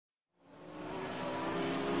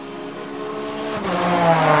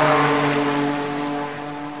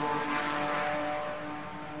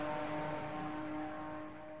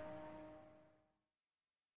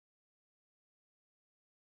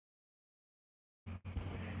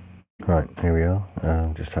Right, here we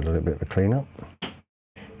are. Just had a little bit of a clean up,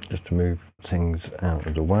 just to move things out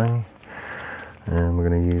of the way. And we're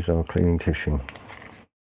going to use our cleaning tissue,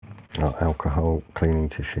 our alcohol cleaning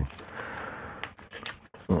tissue.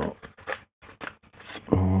 I'll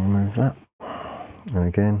remove that. And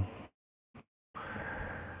again,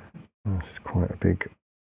 this is quite a big.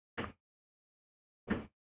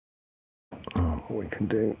 What we can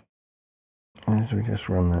do is we just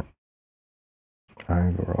run that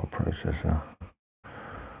over our processor,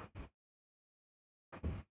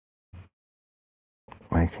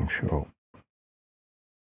 making sure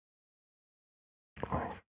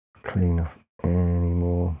I clean off any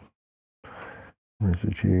more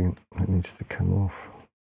residue that needs to come off.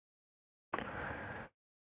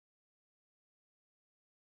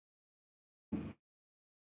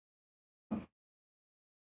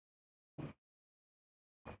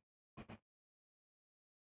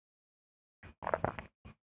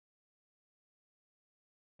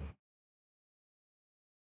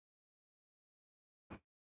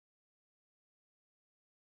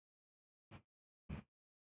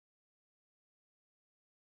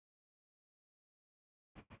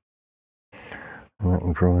 And that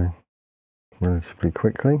will dry relatively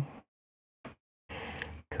quickly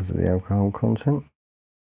because of the alcohol content.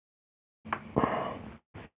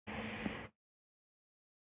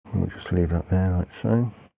 We'll just leave that there like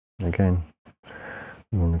so. Again,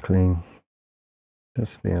 we want to clean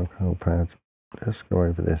just the alcohol pads, just go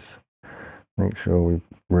over this, make sure we're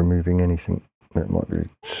removing anything that might be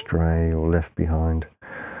stray or left behind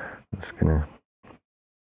that's going to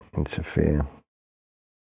interfere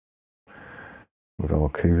with our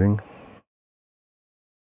cooling.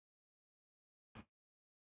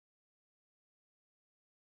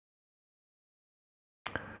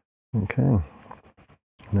 Okay, and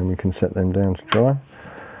then we can set them down to dry.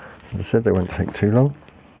 As I said, they won't take too long.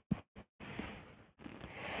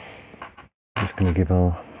 I'm just going to give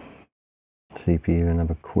our CPU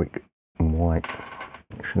another quick wipe,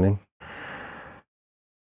 actually.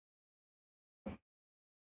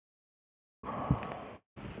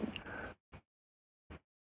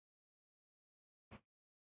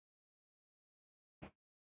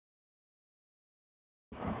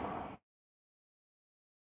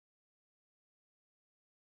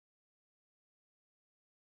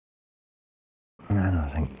 And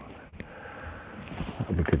I think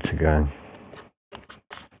that'll be good to go.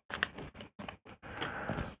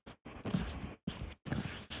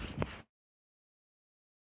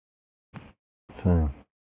 So,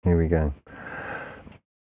 here we go.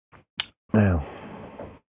 Now,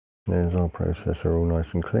 there's our processor all nice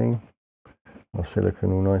and clean, our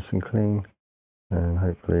silicon all nice and clean, and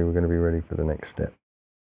hopefully we're going to be ready for the next step,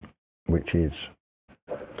 which is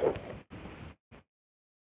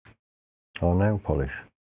our nail polish.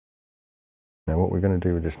 Now what we're going to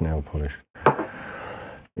do with this nail polish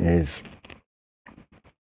is,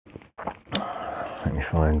 let me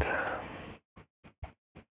find,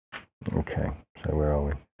 okay, so where are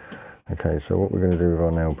we? Okay, so what we're going to do with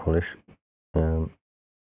our nail polish,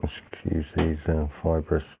 let's use these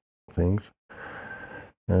fibrous things.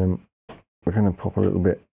 We're going to pop a little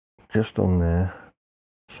bit just on there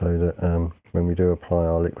so that when we do apply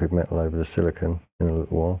our liquid metal over the silicon in a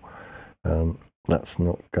little while, that's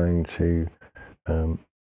not going to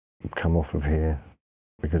come off of here,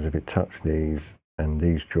 because if it touched these and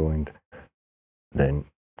these joined, then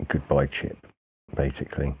goodbye chip,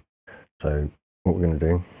 basically. So what we're going to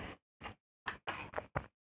do,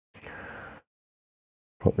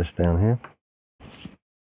 pop this down here,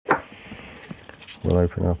 we'll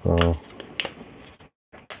open up our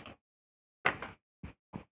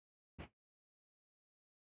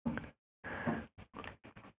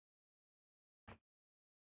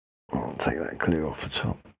take that glue off the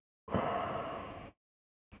top.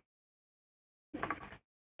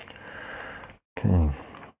 Okay,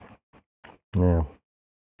 now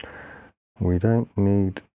we don't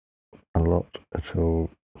need a lot at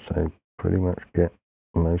all, so pretty much get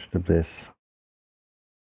most of this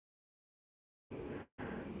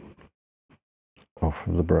off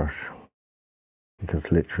of the brush, because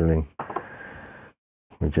literally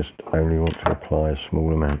we just only want to apply a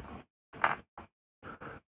small amount.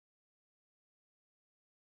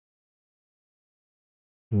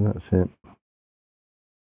 And that's it.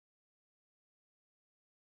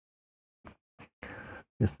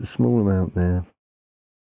 Just a small amount there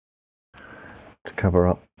to cover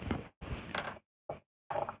up.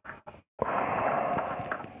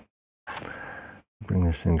 Bring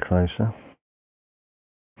this in closer.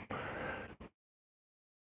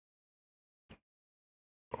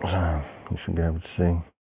 So you should be able to see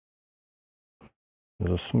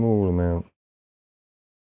There's a small amount.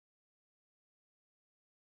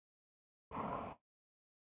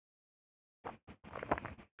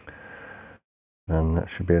 And that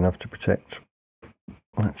should be enough to protect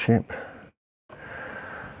that chip.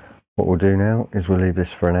 What we'll do now is we'll leave this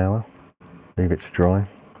for an hour, leave it to dry,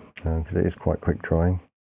 because it is quite quick drying,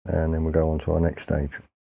 and then we'll go on to our next stage,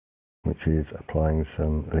 which is applying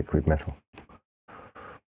some liquid metal.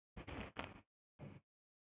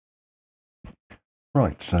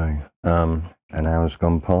 Right, so an hour's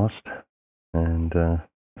gone past, and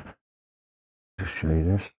just show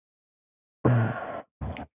you this.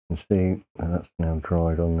 You can see that's now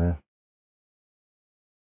dried on there.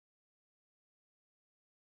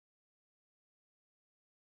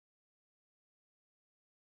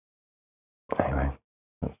 Anyway,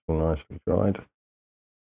 that's all nicely dried.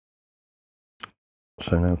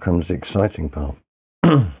 So now comes the exciting part,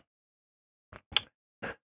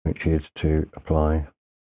 which is to apply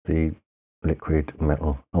the liquid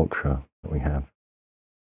metal ultra that we have.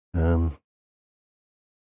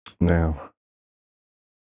 Now,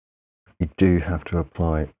 you do have to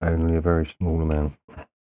apply only a very small amount.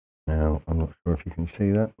 Now, I'm not sure if you can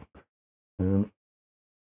see that.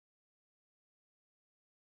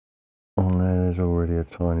 On there's already a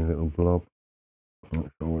tiny little blob. I'm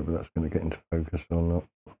not sure whether that's going to get into focus or not.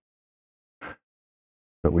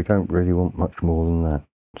 But we don't really want much more than that.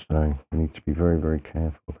 So we need to be very, very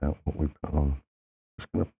careful about what we put on.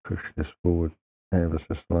 Just going to push this forward ever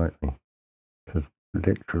so slightly, because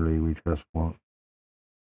literally we just want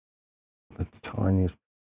the tiniest,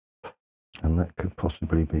 and that could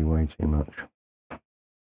possibly be way too much.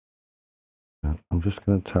 So I'm just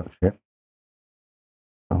going to touch it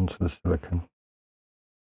onto the silicon,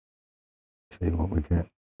 see what we get.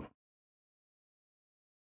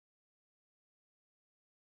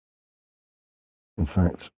 In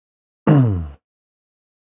fact,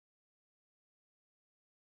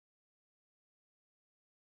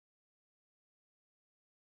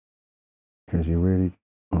 because you really,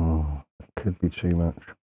 it could be too much.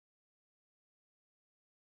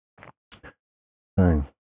 So,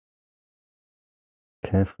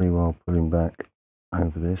 carefully while pulling back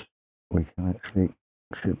over this, we can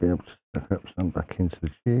should be able to suck up some back into the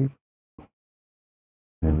tube.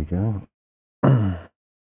 There we go.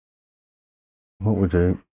 What we'll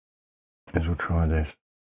do is we'll try this.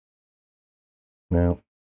 Now,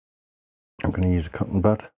 I'm going to use a cotton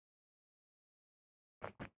bud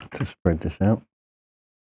to spread this out.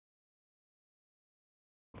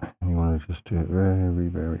 And you want to just do it very,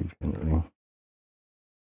 very gently.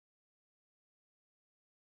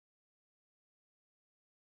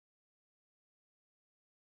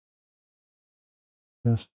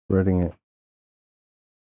 Just spreading it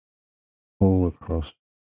all across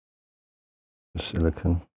the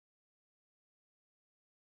silicon.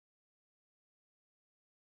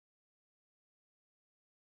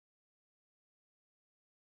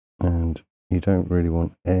 And you don't really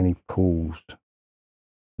want any pools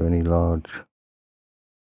or any large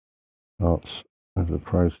parts of the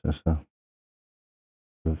processor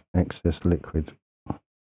with excess liquid.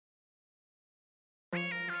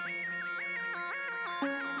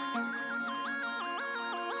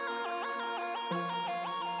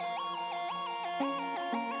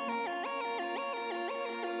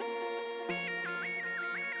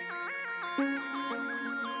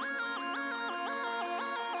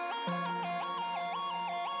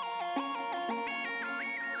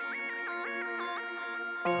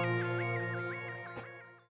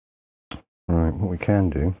 Right, what we can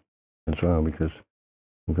do as well, because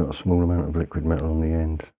we've got a small amount of liquid metal on the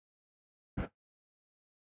end,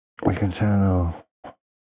 we can turn our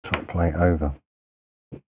top plate over.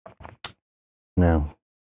 Now,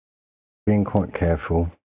 being quite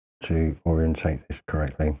careful to orientate this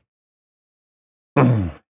correctly,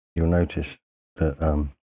 you'll notice that the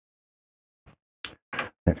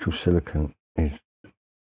actual silicon is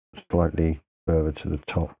slightly further to the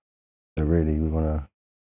top. So really we want to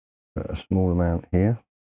put a small amount here,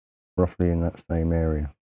 roughly in that same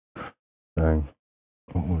area. So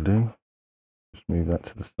what we'll do, just move that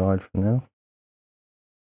to the side for now.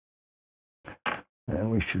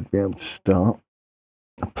 And we should be able to start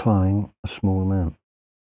applying a small amount.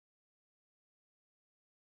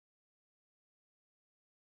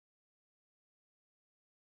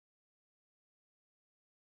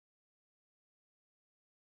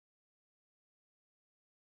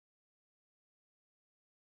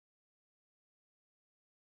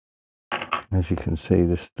 As you can see,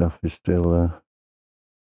 this stuff is still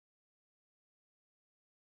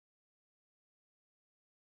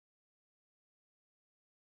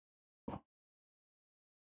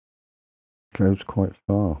goes quite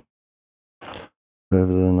far, further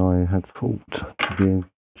than I had thought,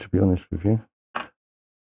 to be honest with you.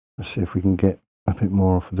 Let's see if we can get a bit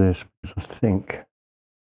more off of this, because I think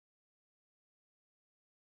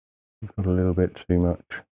we've got a little bit too much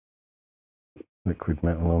liquid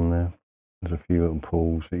metal on there. There's a few little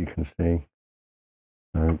pools that you can see.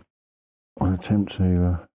 So I'll attempt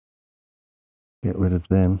to get rid of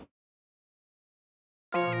them.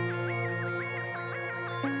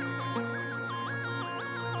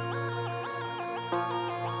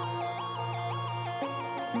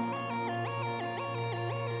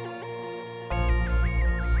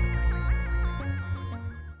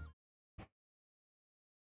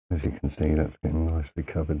 As you can see, that's getting nicely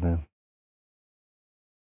covered now.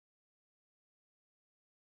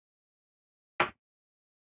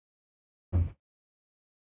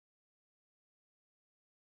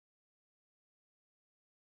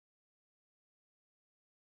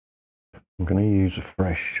 I'm going to use a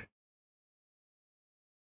fresh.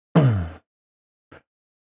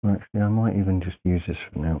 Actually, I might even just use this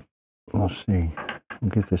for now. We'll see. I'll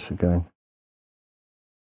give this a go.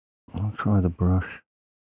 I'll try the brush.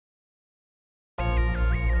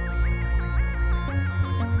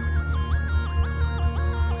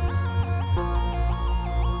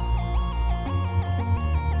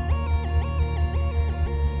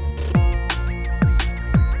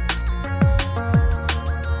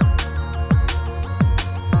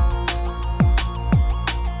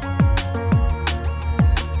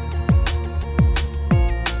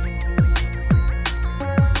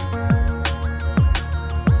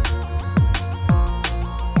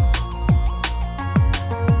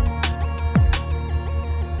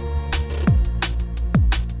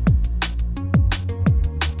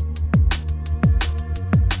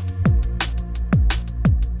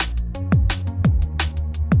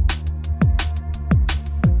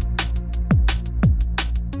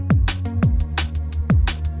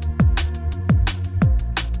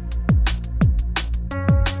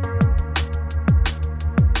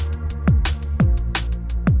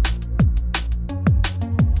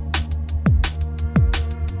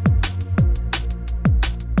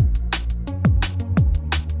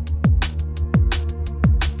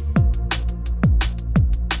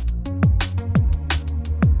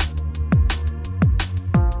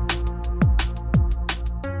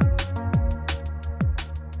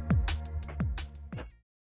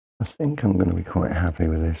 I think I'm going to be quite happy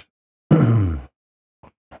with this. I'm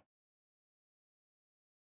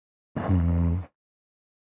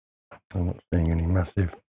not seeing any massive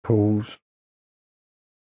pools.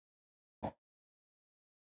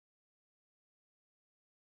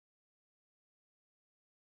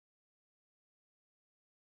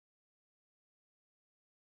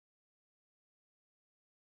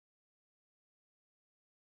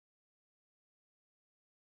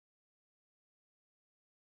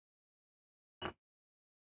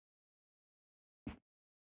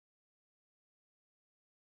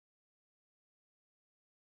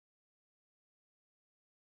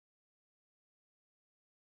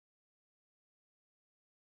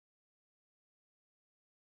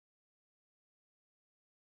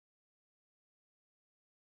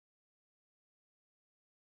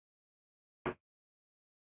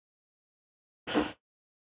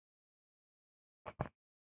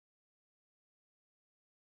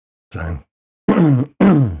 So,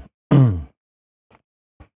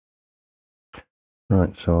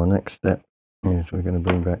 right, so our next step is we're going to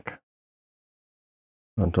bring back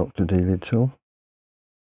our Dr. D-lid tool.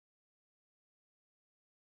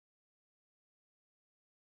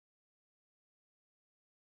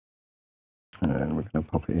 And we're going to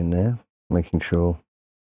pop it in there, making sure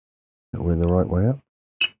that we're the right way up.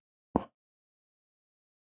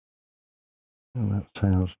 And that's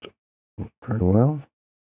housed very well.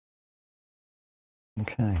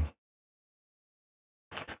 Okay.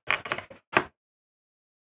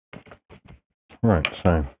 Right,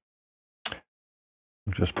 so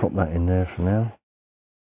we'll just pop that in there for now.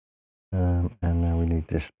 And now we need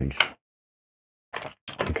this piece,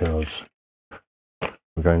 because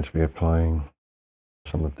we're going to be applying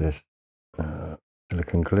some of this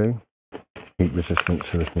silicone glue, heat resistant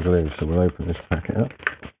silicone glue. So we'll open this packet up.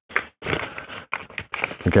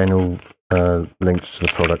 Again, all links to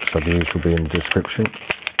the products I've used will be in the description.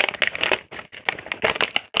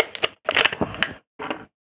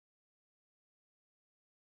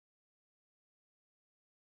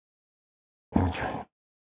 Okay,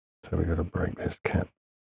 so we've got to break this cap.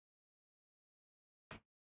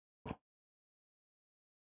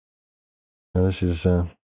 Now this is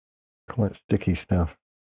quite sticky stuff.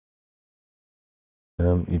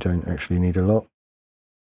 You don't actually need a lot,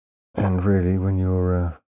 And really, when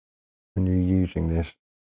you're using this,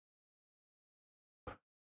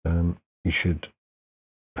 you should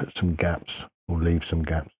put some gaps or leave some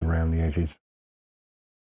gaps around the edges.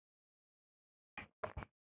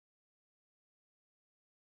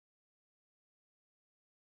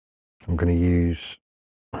 I'm going to use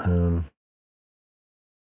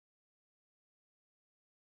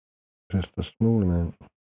just a small amount.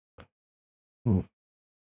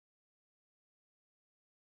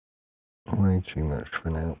 Way too much for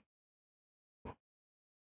now.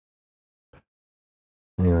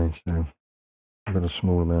 Anyway, so I've got a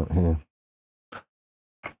small amount here.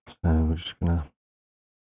 So we're just going to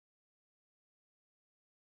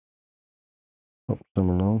pop some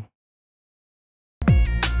along.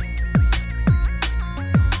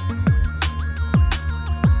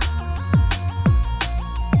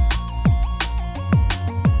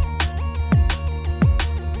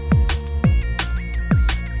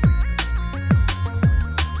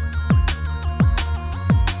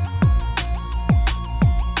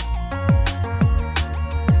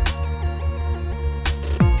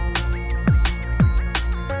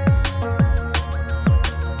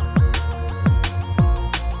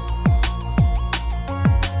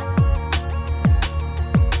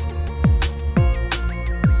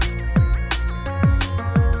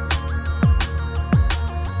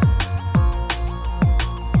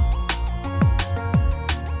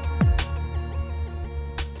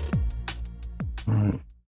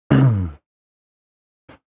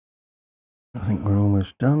 I think we're almost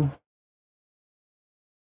done.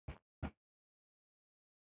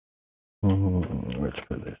 Let's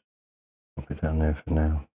put this. Pop it down there for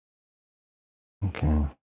now. Okay.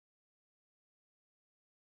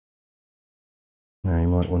 Now you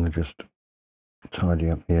might want to just tidy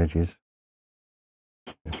up the edges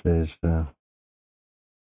if there's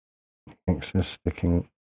excess sticking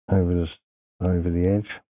over the edge.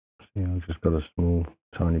 See, I've just got a small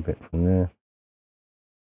tiny bit from there.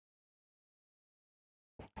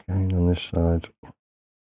 Again on this side.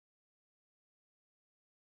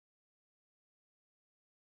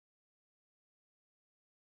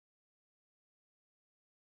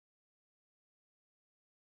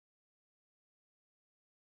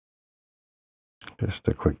 Just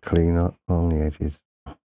a quick clean up on the edges.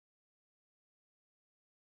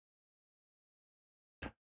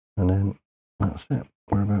 And then that's it,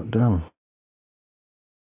 we're about done.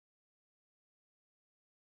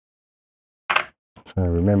 So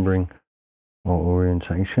remembering our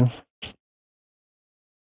orientation,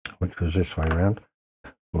 which was this way around,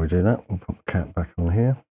 when we do that, we'll put the cap back on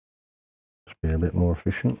here. Just be a bit more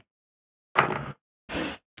efficient.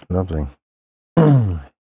 Lovely. So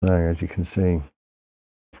as you can see,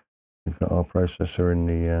 we've got our processor in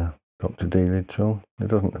the Dr. D lid tool. It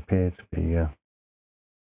doesn't appear to be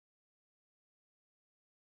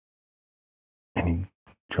any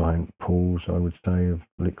giant pools, I would say, of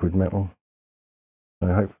liquid metal.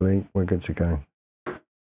 So hopefully we're good to go.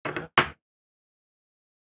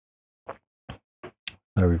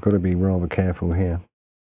 So we've got to be rather careful here,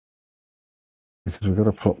 because we've got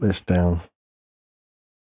to plop this down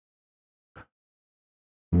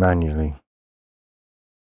manually.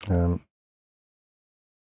 And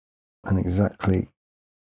exactly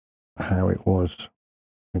how it was.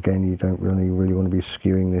 Again, you don't really want to be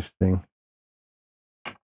skewing this thing.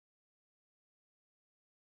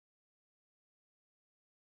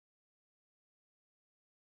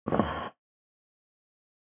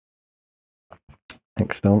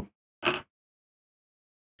 Next on,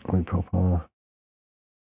 we pop our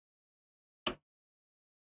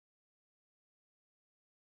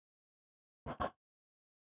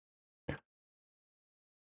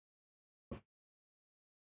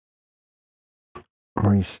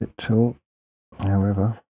reset tool.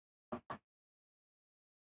 However,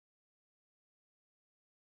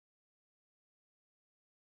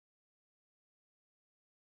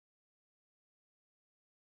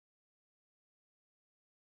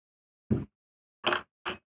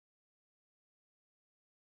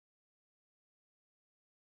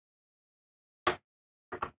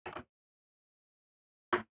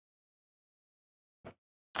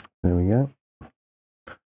 there we go.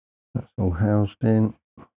 That's all housed in.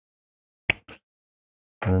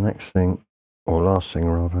 And the next thing, or last thing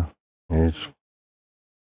rather, is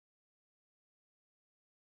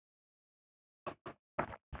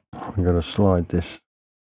we've got to slide this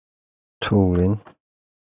tool in.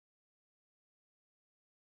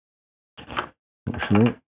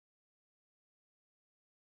 Actually,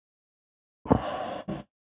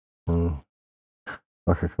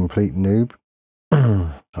 like a complete noob,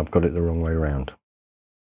 I've got it the wrong way around.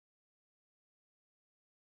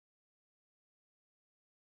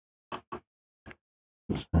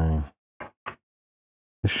 So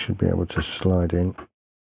this should be able to slide in.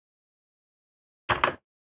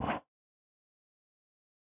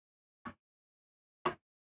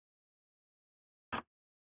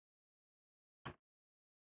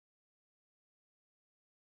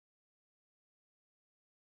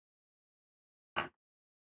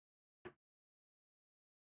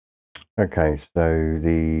 Okay, so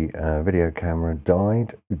the video camera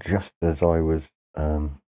died just as I was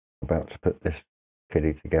about to put this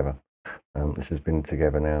kitty together. This has been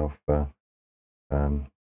together now for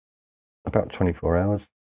about 24 hours.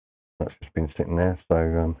 That's just been sitting there.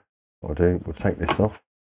 So what we'll do, we'll take this off.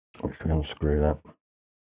 Let's unscrew that,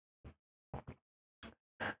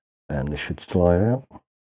 and this should slide out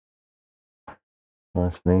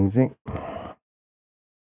nice and easy.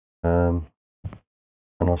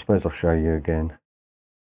 And I suppose I'll show you again.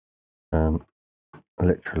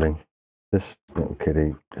 Literally, this little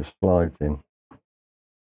kitty just slides in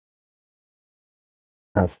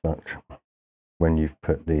as such when you've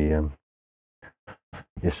put the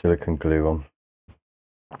your silicone glue on,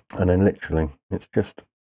 and then literally it's just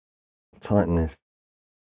tighten this,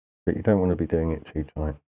 but you don't want to be doing it too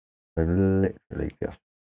tight. So literally just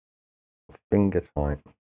finger tight.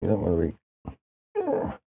 You don't want to be,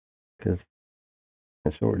 because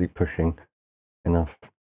it's already pushing enough.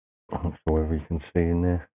 I'm not sure whether you can see in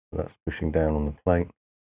there, but that's pushing down on the plate,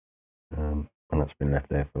 and that's been left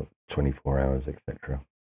there for 24 hours, etc.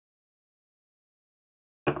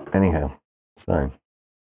 Anyhow, so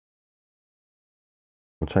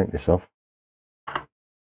we'll take this off,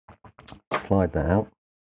 slide that out,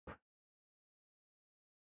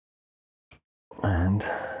 and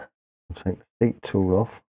we'll take the seat tool off.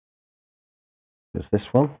 There's this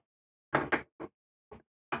one.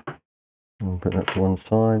 We'll put that to one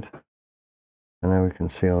side, and now we can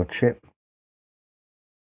see our chip.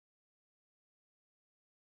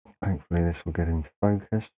 Hopefully this will get in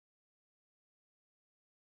focus.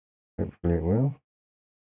 Hopefully it will.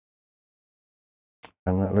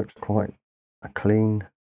 And that looks quite a clean.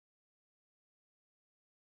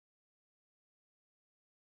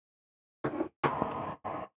 There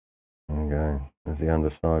we go. There's the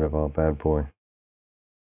underside of our bad boy.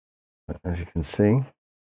 But as you can see,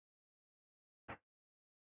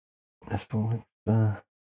 this one looks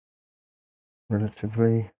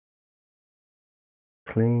relatively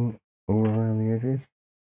clean all around the edges.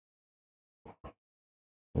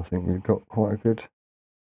 I think we've got quite a good.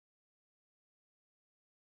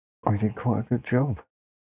 We did quite a good job,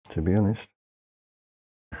 to be honest.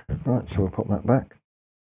 Right, so we'll pop that back.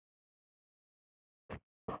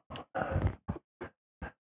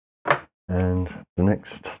 And the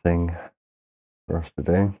next thing for us to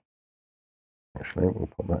do, actually we'll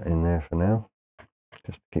pop that in there for now,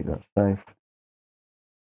 just to keep that safe.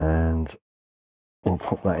 And we'll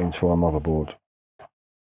pop that into our motherboard,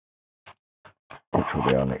 which will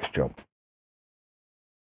be our next job.